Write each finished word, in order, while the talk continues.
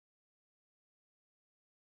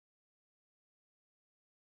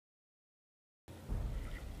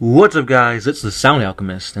What's up guys, it's the Sound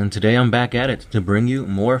Alchemist, and today I'm back at it to bring you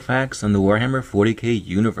more facts on the Warhammer 40k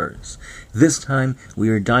universe. This time, we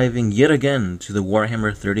are diving yet again to the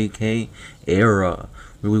Warhammer 30k era,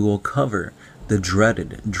 where we will cover the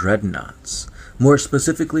dreaded Dreadnoughts. More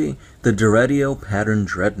specifically, the Deredeo pattern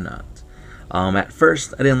Dreadnought. At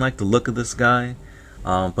first, I didn't like the look of this guy,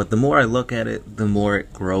 but the more I look at it, the more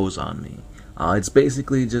it grows on me. It's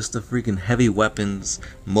basically just a freaking heavy weapons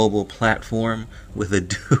mobile platform with a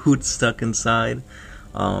dude stuck inside.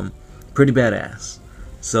 Pretty badass.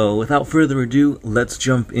 So without further ado, let's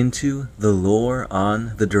jump into the lore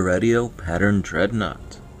on the Deredeo pattern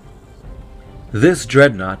Dreadnought. This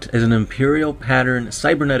Dreadnought is an Imperial pattern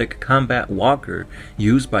cybernetic combat walker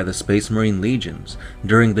used by the Space Marine Legions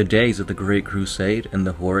during the days of the Great Crusade and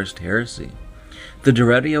the Horus Heresy. The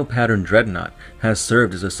Deredeo pattern Dreadnought has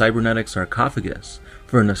served as a cybernetic sarcophagus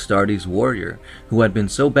for an Astartes warrior who had been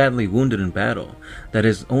so badly wounded in battle that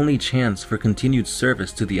his only chance for continued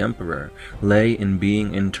service to the Emperor lay in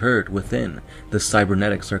being interred within the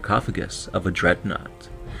cybernetic sarcophagus of a Dreadnought.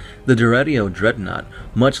 The Deredeo Dreadnought,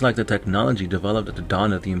 much like the technology developed at the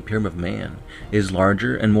dawn of the Imperium of Man, is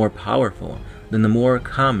larger and more powerful than the more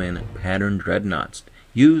common pattern Dreadnoughts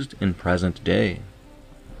used in present day.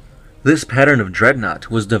 This pattern of Dreadnought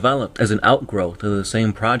was developed as an outgrowth of the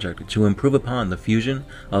same project to improve upon the fusion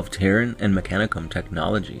of Terran and Mechanicum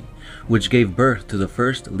technology, which gave birth to the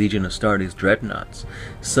first Legion Astartes Dreadnoughts,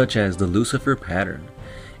 such as the Lucifer pattern.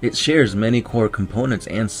 It shares many core components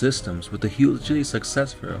and systems with the hugely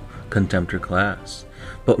successful Contemptor class,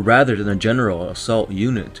 but rather than a general assault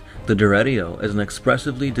unit, the Deredeo is an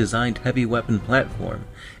expressively designed heavy weapon platform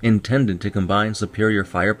intended to combine superior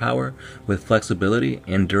firepower with flexibility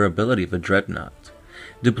and durability of a Dreadnought.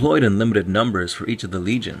 Deployed in limited numbers for each of the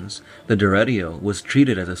legions, the Deredeo was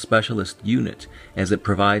treated as a specialist unit as it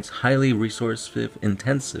provides highly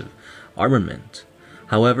resource-intensive armament.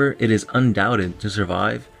 However, it is undoubted to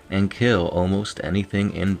survive and kill almost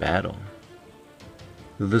anything in battle.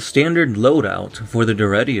 The standard loadout for the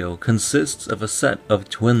Deredeo consists of a set of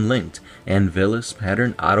twin-linked Anvilus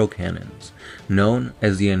pattern autocannons, known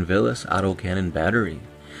as the Anvilus Autocannon Battery,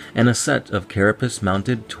 and a set of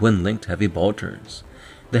Carapace-mounted twin-linked heavy bolters.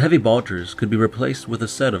 The heavy bolters could be replaced with a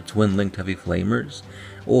set of twin-linked heavy flamers,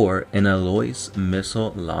 or an Alois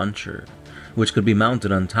missile launcher, which could be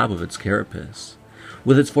mounted on top of its carapace.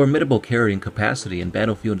 With its formidable carrying capacity and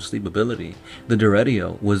battlefield sleepability, the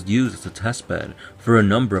Deredeo was used as a testbed for a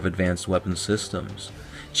number of advanced weapon systems.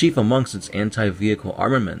 Chief amongst its anti-vehicle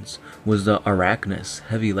armaments was the Arachnus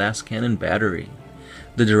Heavy Lascannon Battery.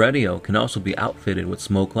 The Deredeo can also be outfitted with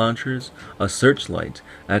smoke launchers, a searchlight,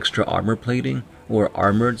 extra armor plating, or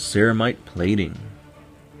armored ceramite plating.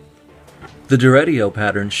 The Deredeo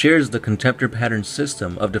pattern shares the Contemptor pattern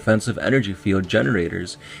system of defensive energy field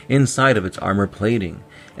generators inside of its armor plating,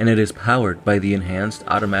 and it is powered by the enhanced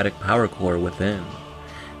automatic power core within.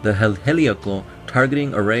 The heliacal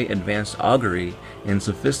targeting array advanced augury and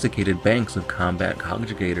sophisticated banks of combat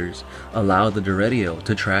conjugators allow the Deredeo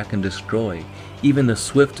to track and destroy even the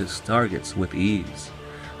swiftest targets with ease.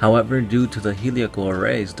 However, due to the heliacal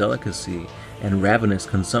array's delicacy and ravenous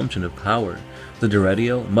consumption of power, the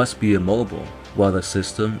Deredeo must be immobile while the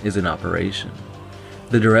system is in operation.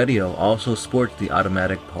 The Deredeo also sports the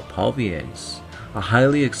automatic Palvies, a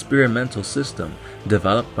highly experimental system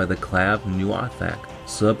developed by the Clav Nuathak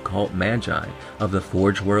subcult magi of the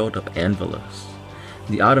Forge world of Anvilus.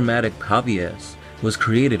 The automatic Palvies was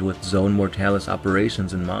created with Zone Mortalis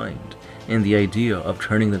operations in mind, and the idea of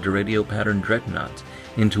turning the Deredeo pattern Dreadnought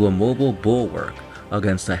into a mobile bulwark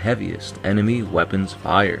against the heaviest enemy weapons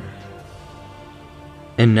fire.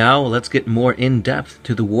 And now let's get more in-depth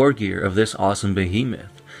to the war gear of this awesome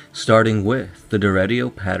behemoth, starting with the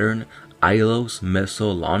Deredeo pattern Ilos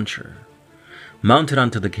missile launcher. Mounted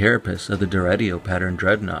onto the carapace of the Deredeo pattern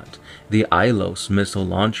Dreadnought, the Ilos missile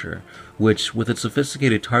launcher, which with its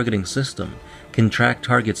sophisticated targeting system can track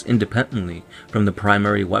targets independently from the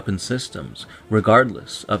primary weapon systems,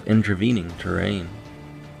 regardless of intervening terrain.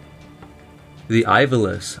 The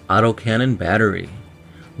Ivilus Autocannon Battery.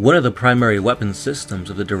 One of the primary weapon systems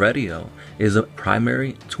of the Deredeo is a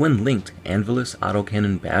primary twin-linked Anvilus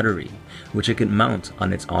Autocannon Battery, which it can mount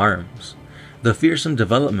on its arms. The fearsome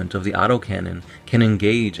development of the autocannon can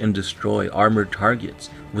engage and destroy armored targets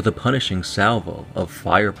with a punishing salvo of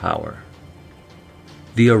firepower.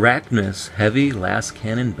 The Arachnus Heavy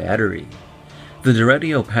Lascannon Battery. The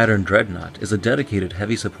Deredeo pattern Dreadnought is a dedicated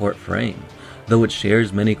heavy support frame, though it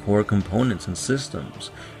shares many core components and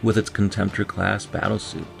systems with its Contemptor class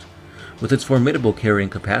battlesuit. With its formidable carrying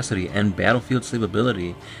capacity and battlefield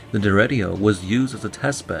sleepability, the Deredeo was used as a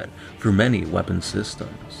testbed for many weapon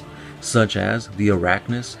systems, such as the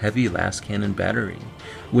Arachnus Heavy Last Cannon Battery,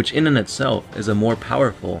 which in and itself is a more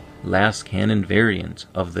powerful last cannon variant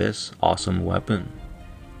of this awesome weapon.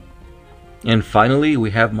 And finally,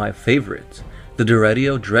 we have my favorite, the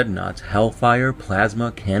Deredeo Dreadnought Hellfire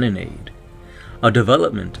Plasma Cannonade. A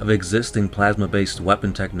development of existing plasma-based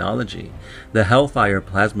weapon technology, the Hellfire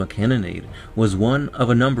Plasma Cannonade was one of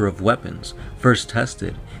a number of weapons first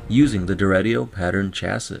tested using the Deredeo pattern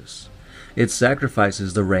chassis. It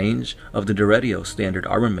sacrifices the range of the Deredeo standard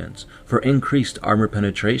armaments for increased armor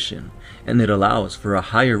penetration, and it allows for a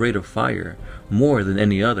higher rate of fire, more than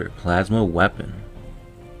any other plasma weapon.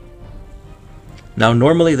 Now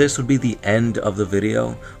normally this would be the end of the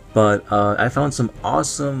video, but I found some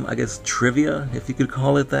awesome, trivia, if you could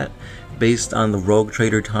call it that, based on the Rogue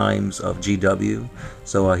Trader times of GW.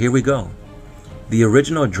 So here we go. The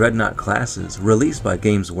original Dreadnought classes released by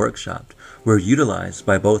Games Workshop were utilized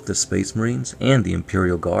by both the Space Marines and the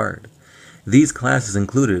Imperial Guard. These classes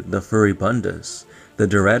included the Furibundas, the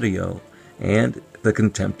Deredeo, and the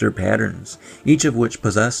Contemptor patterns, each of which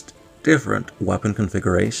possessed different weapon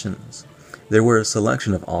configurations. There were a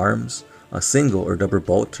selection of arms, a single or double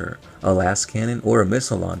bolter, a last cannon, or a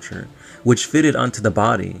missile launcher, which fitted onto the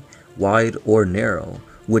body, wide or narrow,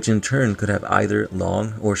 which in turn could have either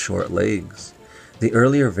long or short legs. The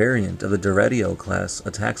earlier variant of the Deredeo class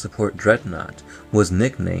attack support Dreadnought was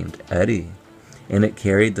nicknamed Eddie, and it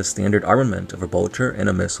carried the standard armament of a bolter and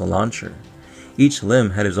a missile launcher. Each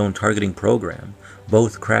limb had its own targeting program,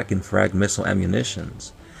 both crack and frag missile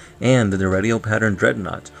ammunitions, and the Deredeo pattern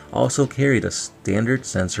Dreadnought also carried a standard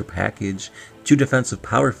sensor package, 2 defensive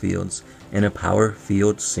power fields, and a power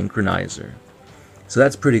field synchronizer. So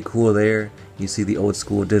that's pretty cool there. You see the old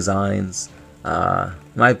school designs.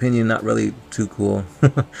 My opinion, not really too cool.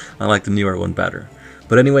 I like the newer one better.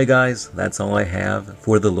 But anyway guys, that's all I have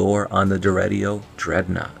for the lore on the Deredeo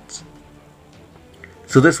Dreadnought.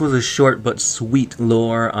 So this was a short but sweet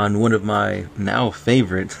lore on one of my now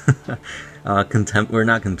favorite not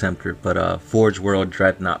Contemptor, but Forge World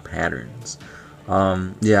Dreadnought patterns.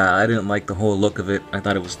 Yeah, I didn't like the whole look of it. I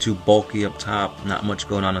thought it was too bulky up top, not much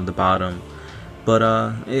going on the bottom. But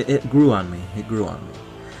it grew on me. It grew on me.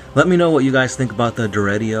 Let me know what you guys think about the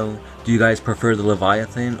Deredeo. Do you guys prefer the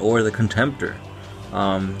Leviathan or the Contemptor?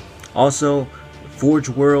 Also, Forge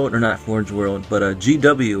World, or not Forge World, but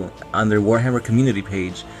GW on their Warhammer community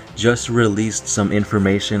page just released some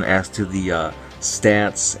information as to the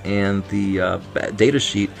stats and the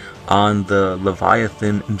datasheet on the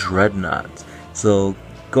Leviathan Dreadnought. So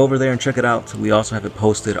go over there and check it out. We also have it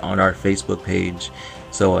posted on our Facebook page,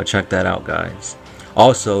 so check that out guys.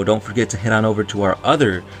 Also, don't forget to head on over to our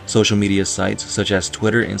other social media sites such as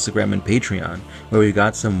Twitter, Instagram, and Patreon, where we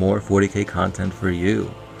got some more 40k content for you.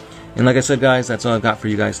 And like I said guys, that's all I've got for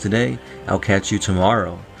you guys today. I'll catch you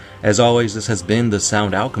tomorrow. As always, this has been the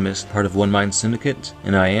Sound Alchemist, part of One Mind Syndicate,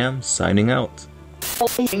 and I am signing out.